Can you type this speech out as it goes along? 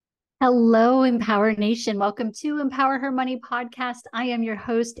Hello, Empower Nation. Welcome to Empower Her Money podcast. I am your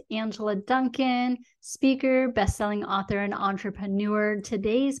host, Angela Duncan, speaker, best-selling author, and entrepreneur.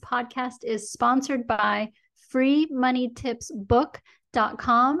 Today's podcast is sponsored by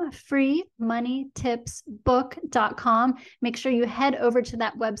freemoneytipsbook.com, freemoneytipsbook.com. Make sure you head over to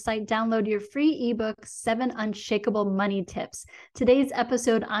that website, download your free ebook, 7 Unshakable Money Tips. Today's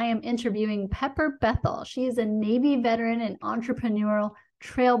episode, I am interviewing Pepper Bethel. She is a Navy veteran and entrepreneurial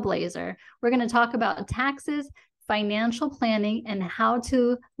trailblazer. We're going to talk about taxes, financial planning, and how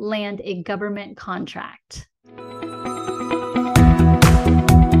to land a government contract.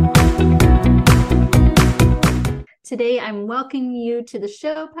 Today, I'm welcoming you to the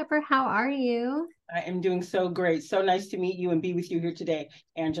show. Pepper, how are you? I am doing so great. So nice to meet you and be with you here today,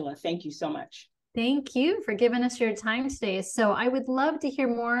 Angela. Thank you so much. Thank you for giving us your time today. So I would love to hear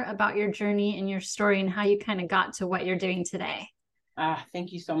more about your journey and your story and how you kind of got to what you're doing today.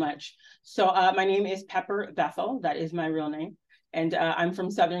 Thank you so much. So my name is Pepper Bethel. That is my real name. And I'm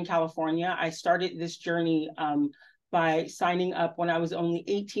from Southern California. I started this journey by signing up when I was only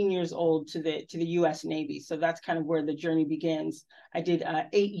 18 years old to the U.S. Navy. So that's kind of where the journey begins. I did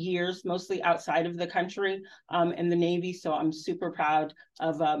 8 years, mostly outside of the country in the Navy. So I'm super proud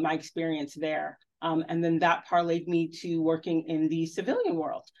of my experience there. And then that parlayed me to working in the civilian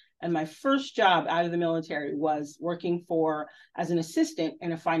world. And my first job out of the military was working as an assistant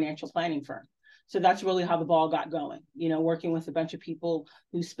in a financial planning firm. So that's really how the ball got going, working with a bunch of people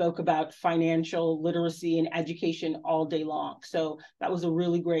who spoke about financial literacy and education all day long. So that was a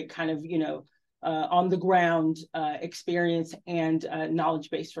really great kind of, on the ground experience and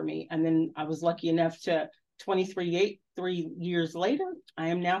knowledge base for me. And then I was lucky enough to 3 years later, I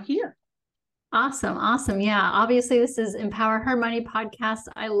am now here. Awesome. Yeah. Obviously, this is Empower Her Money podcast.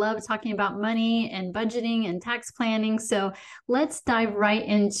 I love talking about money and budgeting and tax planning. So let's dive right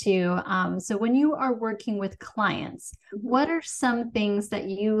into, so when you are working with clients, what are some things that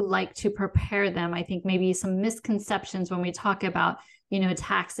you like to prepare them? I think maybe some misconceptions when we talk about,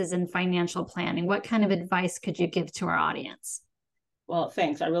 taxes and financial planning. What kind of advice could you give to our audience? Well,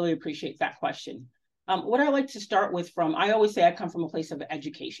 thanks. I really appreciate that question. What I like to start with I always say I come from a place of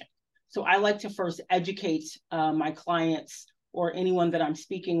education. So I like to first educate my clients or anyone that I'm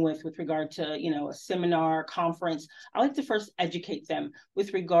speaking with regard to, a seminar, conference. I like to first educate them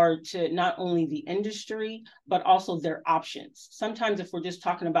with regard to not only the industry, but also their options. Sometimes if we're just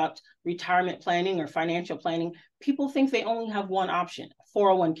talking about retirement planning or financial planning, people think they only have one option,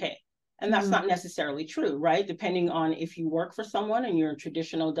 401k. And that's not necessarily true, right? Depending on if you work for someone and you're a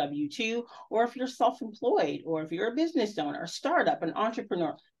traditional W-2, or if you're self-employed, or if you're a business owner, a startup, an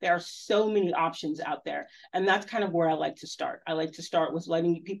entrepreneur, there are so many options out there. And that's kind of where I like to start. I like to start with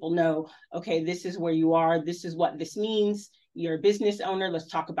letting people know, okay, this is where you are. This is what this means. You're a business owner. Let's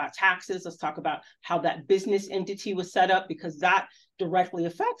talk about taxes. Let's talk about how that business entity was set up, because that directly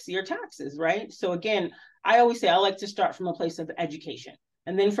affects your taxes, right? So again, I always say I like to start from a place of education.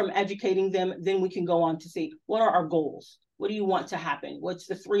 And then from educating them, then we can go on to see, what are our goals? What do you want to happen? What's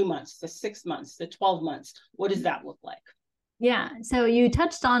the 3 months, the 6 months, the 12 months? What does that look like? Yeah. So you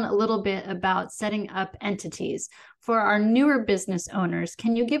touched on a little bit about setting up entities for our newer business owners.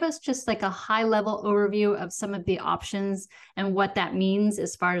 Can you give us just like a high level overview of some of the options and what that means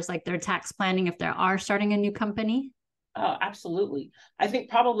as far as like their tax planning if they are starting a new company? Oh, absolutely. I think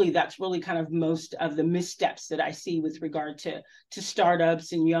probably that's really kind of most of the missteps that I see with regard to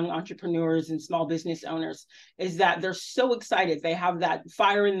startups and young entrepreneurs and small business owners, is that they're so excited. They have that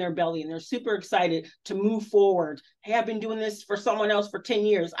fire in their belly and they're super excited to move forward. Hey, I've been doing this for someone else for 10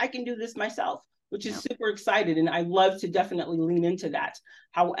 years. I can do this myself, which is super excited. And I love to definitely lean into that.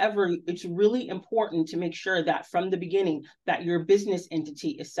 However, it's really important to make sure that from the beginning that your business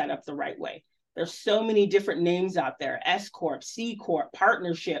entity is set up the right way. There's so many different names out there, S Corp, C Corp,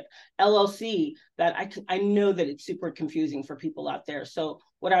 partnership, LLC, that I know that it's super confusing for people out there. So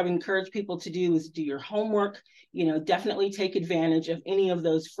what I would encourage people to do is do your homework, definitely take advantage of any of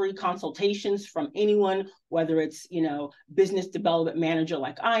those free consultations from anyone, whether it's, business development manager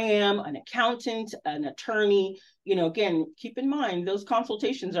like I am, an accountant, an attorney. Again, keep in mind, those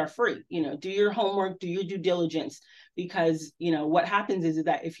consultations are free. Do your homework, do your due diligence, because, what happens is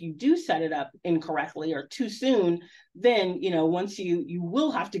that if you do set it up incorrectly or too soon, then, once you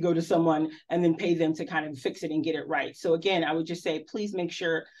will have to go to someone and then pay them to kind of fix it and get it right. So again, I would just say, please make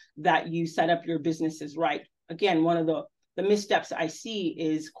sure that you set up your businesses right. Again, one of the missteps I see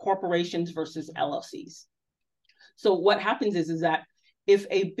is corporations versus LLCs. So what happens is that if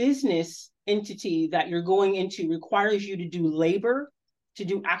a business entity that you're going into requires you to do labor, to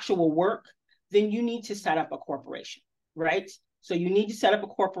do actual work, then you need to set up a corporation, right? So you need to set up a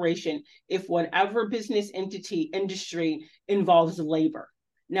corporation if whatever business industry involves labor.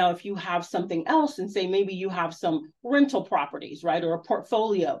 Now, if you have something else and say maybe you have some rental properties, right, or a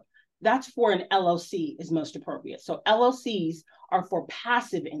portfolio, that's for an LLC is most appropriate. So LLCs are for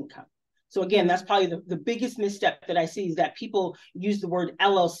passive income. So again, that's probably the biggest misstep that I see is that people use the word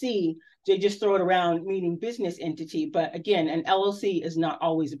LLC, they just throw it around meaning business entity. But again, an LLC is not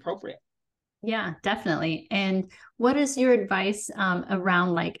always appropriate. Yeah, definitely. And what is your advice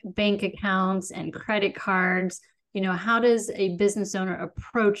around like bank accounts and credit cards? How does a business owner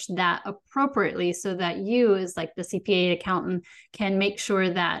approach that appropriately so that you, as like the CPA accountant, can make sure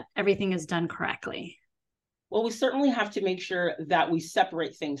that everything is done correctly? Well, we certainly have to make sure that we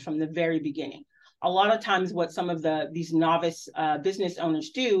separate things from the very beginning. A lot of times what some of these novice business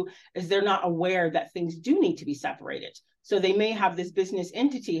owners do is they're not aware that things do need to be separated. So they may have this business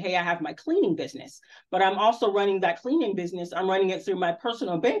entity. Hey, I have my cleaning business, but I'm also running that cleaning business. I'm running it through my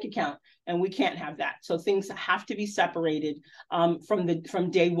personal bank account, and we can't have that. So things have to be separated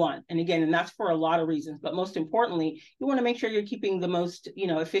from day one. And again, and that's for a lot of reasons, but most importantly, you want to make sure you're keeping the most,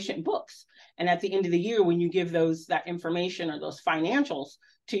 efficient books. And at the end of the year, when you give that information or those financials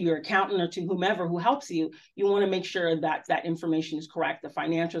to your accountant or to whomever who helps you, you want to make sure that that information is correct, the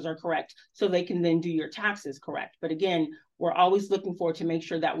financials are correct, so they can then do your taxes correct. But again, we're always looking for to make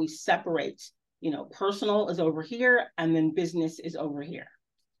sure that we separate, personal is over here and then business is over here.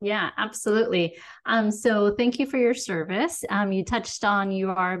 Yeah, absolutely. So thank you for your service. You touched on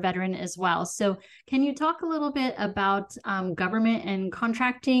you are a veteran as well. So can you talk a little bit about government and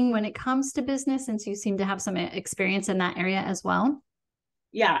contracting when it comes to business, since you seem to have some experience in that area as well?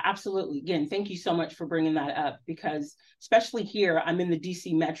 Yeah, absolutely. Again, thank you so much for bringing that up, because especially here, I'm in the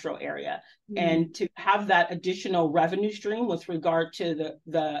DC metro area, and to have that additional revenue stream with regard to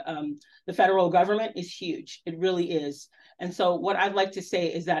the federal government is huge. It really is. And so what I'd like to say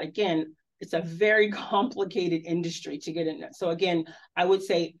is that, again, it's a very complicated industry to get in. So again, I would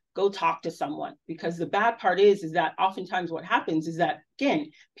say go talk to someone, because the bad part is that oftentimes what happens is that, again,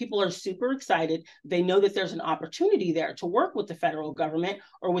 people are super excited. They know that there's an opportunity there to work with the federal government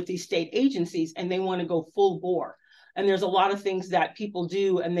or with these state agencies, and they want to go full bore. And there's a lot of things that people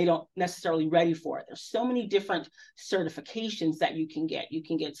do and they don't necessarily ready for it. There's so many different certifications that you can get. You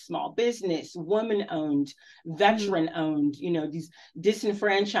can get small business, women-owned, veteran-owned, these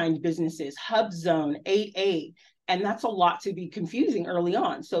disenfranchised businesses, Hub Zone, 8A. And that's a lot to be confusing early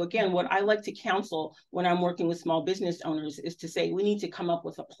on. So again, what I like to counsel when I'm working with small business owners is to say, we need to come up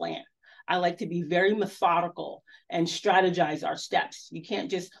with a plan. I like to be very methodical and strategize our steps. You can't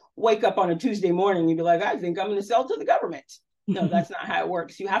just wake up on a Tuesday morning and be like, I think I'm going to sell to the government. No, that's not how it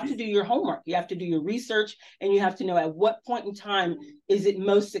works. You have to do your homework. You have to do your research, and you have to know at what point in time is it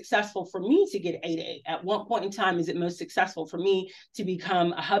most successful for me to get 8A? At what point in time is it most successful for me to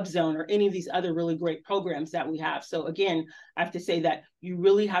become a Hub Zone or any of these other really great programs that we have? So again, I have to say that you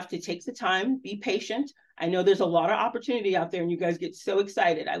really have to take the time, be patient. I know there's a lot of opportunity out there and you guys get so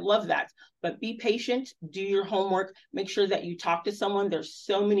excited. I love that. But be patient, do your homework, make sure that you talk to someone. There's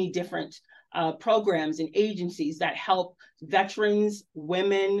so many different programs and agencies that help veterans,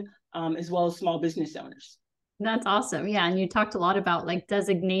 women, as well as small business owners. That's awesome. Yeah. And you talked a lot about like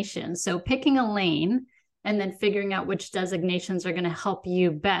designations. So picking a lane and then figuring out which designations are going to help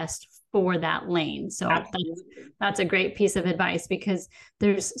you best for that lane. So that's a great piece of advice, because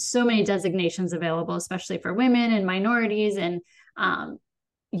there's so many designations available, especially for women and minorities. And,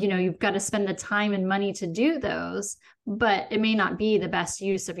 you've got to spend the time and money to do those, but it may not be the best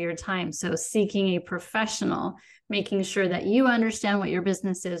use of your time. So seeking a professional, making sure that you understand what your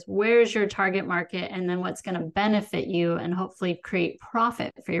business is, where's your target market, and then what's going to benefit you and hopefully create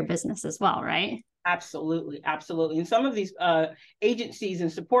profit for your business as well, right? Absolutely, absolutely. And some of these agencies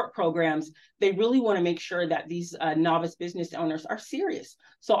and support programs, they really want to make sure that these novice business owners are serious.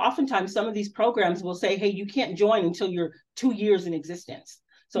 So oftentimes some of these programs will say, hey, you can't join until you're 2 years in existence.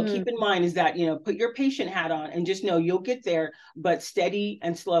 So keep in mind is that, put your patient hat on and just know you'll get there, but steady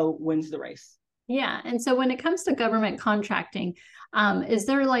and slow wins the race. Yeah. And so when it comes to government contracting, is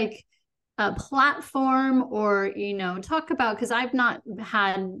there like a platform or, talk about, because I've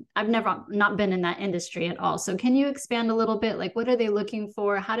never not been in that industry at all. So can you expand a little bit? Like, what are they looking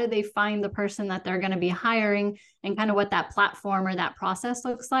for? How do they find the person that they're going to be hiring, and kind of what that platform or that process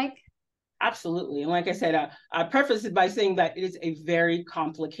looks like? Absolutely. And like I said, I preface it by saying that it is a very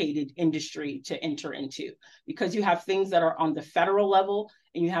complicated industry to enter into, because you have things that are on the federal level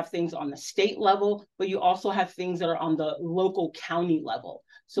and you have things on the state level, but you also have things that are on the local county level.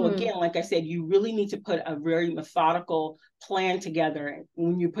 So again, like I said, you really need to put a very methodical plan together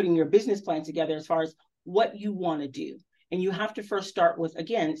when you're putting your business plan together as far as what you want to do. And you have to first start with,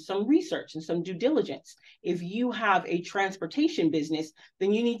 again, some research and some due diligence. If you have a transportation business,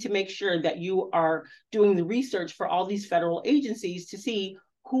 then you need to make sure that you are doing the research for all these federal agencies to see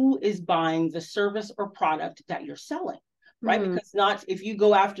who is buying the service or product that you're selling. Right. Because not if you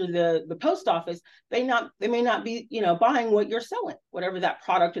go after the post office, they may not be, buying what you're selling, whatever that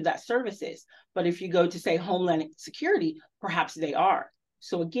product or that service is. But if you go to, say, Homeland Security, perhaps they are.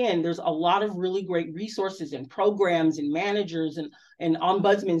 So again, there's a lot of really great resources and programs and managers and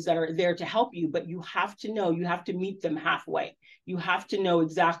ombudsmen that are there to help you, but you have to meet them halfway. You have to know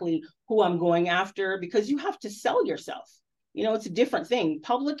exactly who I'm going after, because you have to sell yourself. It's a different thing.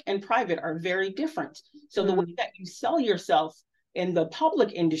 Public and private are very different. So the way that you sell yourself in the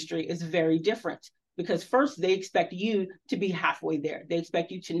public industry is very different, because first they expect you to be halfway there. They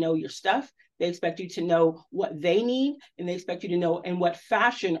expect you to know your stuff. They expect you to know what they need, and they expect you to know in what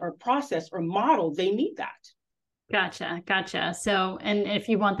fashion or process or model they need that. Gotcha. So, and if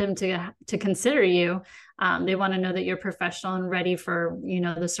you want them to consider you, they want to know that you're professional and ready for,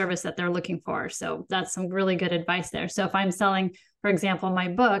 the service that they're looking for. So that's some really good advice there. So if I'm selling, for example, my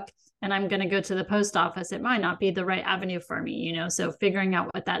book, and I'm going to go to the post office, it might not be the right avenue for me, so figuring out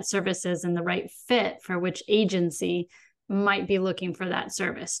what that service is and the right fit for which agency might be looking for that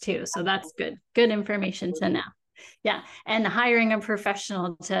service too. So that's good information to know. Yeah. And hiring a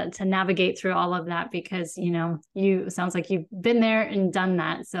professional to navigate through all of that, because, sounds like you've been there and done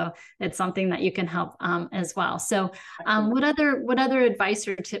that. So it's something that you can help as well. So what other advice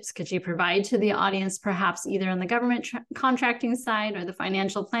or tips could you provide to the audience, perhaps either on the government contracting side or the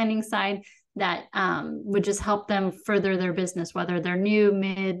financial planning side, that would just help them further their business, whether they're new,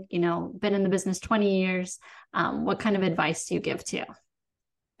 mid, been in the business 20 years? What kind of advice do you give to?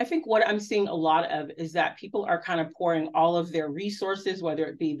 I think what I'm seeing a lot of is that people are kind of pouring all of their resources, whether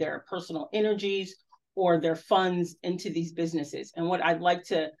it be their personal energies or their funds, into these businesses. And what I'd like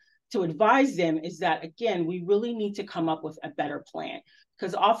to advise them is that, again, we really need to come up with a better plan,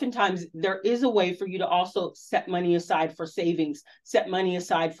 because oftentimes there is a way for you to also set money aside for savings, set money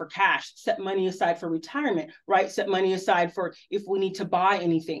aside for cash, set money aside for retirement, right? Set money aside for if we need to buy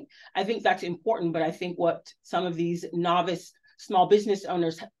anything. I think that's important, but I think what some of these novice small business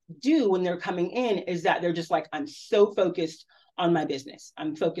owners do when they're coming in is that they're just like, I'm so focused on my business.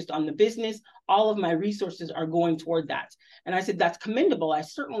 I'm focused on the business. All of my resources are going toward that. And I said, that's commendable. I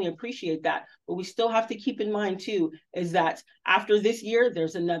certainly appreciate that. But we still have to keep in mind too, is that after this year,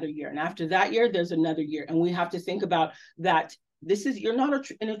 there's another year. And after that year, there's another year. And we have to think about that. You're not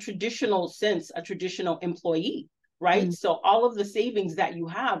in a traditional sense, a traditional employee, right? So all of the savings that you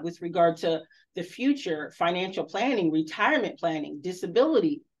have with regard to the future, financial planning, retirement planning,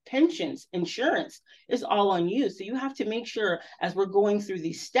 disability, pensions, insurance, is all on you. So you have to make sure, as we're going through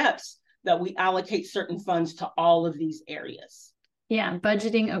these steps, that we allocate certain funds to all of these areas. Yeah,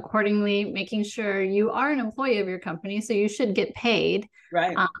 budgeting accordingly, making sure you are an employee of your company, so you should get paid.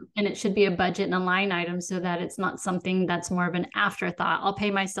 Right. And it should be a budget and a line item, so that it's not something that's more of an afterthought. I'll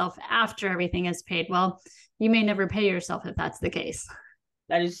pay myself after everything is paid. Well, you may never pay yourself if that's the case.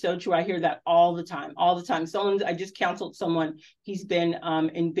 That is so true. I hear that all the time. I just counseled someone. He's been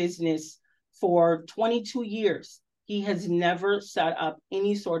in business for 22 years. He has never set up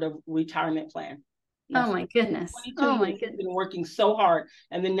any sort of retirement plan. Oh my goodness. Oh my goodness. He's been working so hard.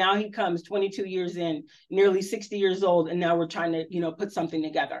 And then now he comes 22 years in, nearly 60 years old. And now we're trying to, put something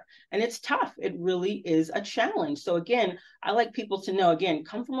together. And it's tough. It really is a challenge. So again, I like people to know, again,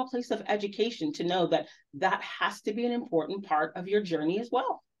 come from a place of education to know that that has to be an important part of your journey as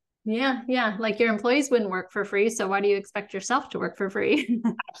well. Yeah. Like your employees wouldn't work for free. So why do you expect yourself to work for free?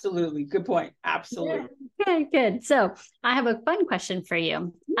 Absolutely. Good point. Absolutely. Yeah. Good. So I have a fun question for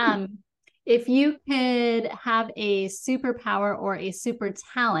you. If you could have a superpower or a super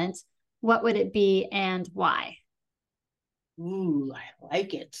talent, what would it be and why? Ooh, I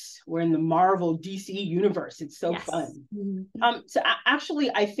like it. We're in the Marvel DC universe. It's so fun. So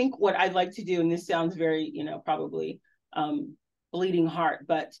actually, I think what I'd like to do, and this sounds very, probably bleeding heart,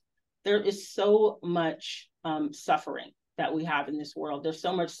 but there is so much suffering that we have in this world. There's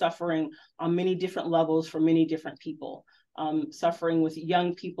so much suffering on many different levels for many different people. Suffering with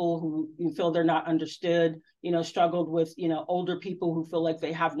young people who feel they're not understood, struggled with, older people who feel like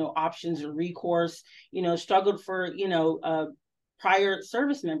they have no options or recourse, struggled for, prior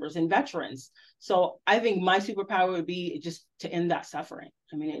service members and veterans. So I think my superpower would be just to end that suffering.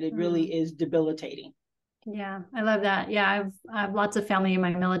 I mean, it really is debilitating. Yeah, I love that. Yeah, I have lots of family in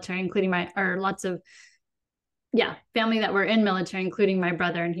my military, including lots of yeah, family that were in military, including my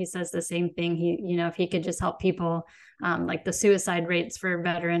brother, and he says the same thing. He, if he could just help people, like the suicide rates for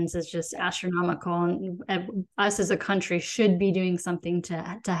veterans is just astronomical, and us as a country should be doing something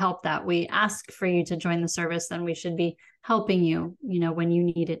to help that. We ask for you to join the service, then we should be helping you, when you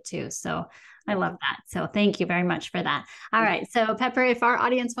need it too. So I love that. So thank you very much for that. All right. So Pepper, if our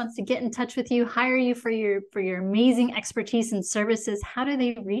audience wants to get in touch with you, hire you for your amazing expertise and services, how do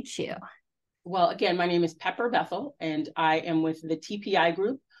they reach you? Well, again, my name is Pepper Bethel, and I am with the TPI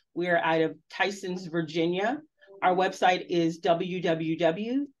Group. We are out of Tysons, Virginia. Our website is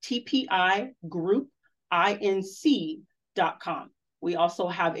www.tpigroup.inc.com. We also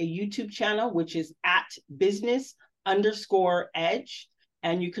have a YouTube channel, which is at business_edge.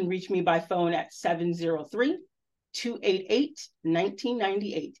 And you can reach me by phone at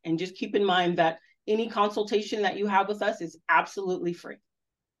 703-288-1998. And just keep in mind that any consultation that you have with us is absolutely free.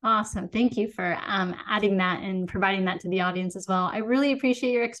 Awesome. Thank you for adding that and providing that to the audience as well. I really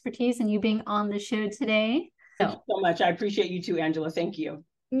appreciate your expertise and you being on the show today. Thank you so much. I appreciate you too, Angela. Thank you.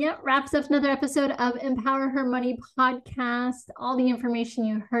 Yep, wraps up another episode of Empower Her Money podcast. All the information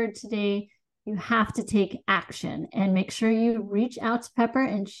you heard today, you have to take action and make sure you reach out to Pepper,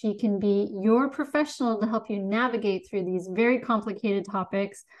 and she can be your professional to help you navigate through these very complicated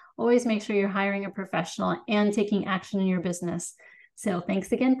topics. Always make sure you're hiring a professional and taking action in your business. So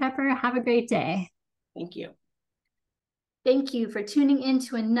thanks again, Pepper. Have a great day. Thank you. Thank you for tuning in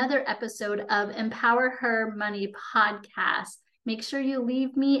to another episode of Empower Her Money podcast. Make sure you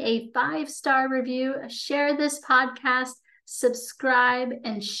leave me a 5-star review, share this podcast, subscribe,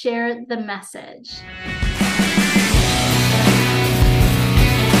 and share the message.